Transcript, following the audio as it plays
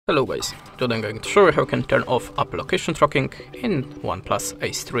Hello guys, today I'm going to show you how you can turn off app location tracking in OnePlus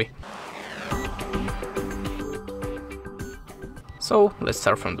Ace 3. So let's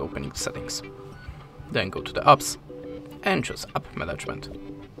start from the opening settings. Then go to the apps and choose app management.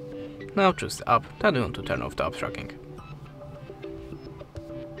 Now choose the app that you want to turn off the app tracking.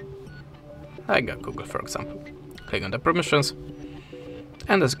 I got Google for example. Click on the permissions,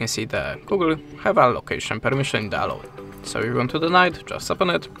 and as you can see the Google have a location permission in the allow. So if you want to deny it, just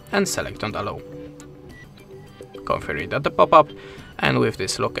open it and select on the allow. Confirm it at the pop-up, and with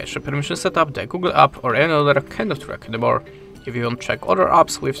this location permission setup, the Google app or any other cannot track anymore. If you want to check other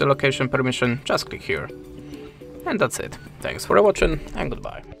apps with the location permission, just click here. And that's it. Thanks for watching and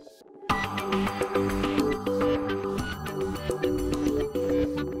goodbye.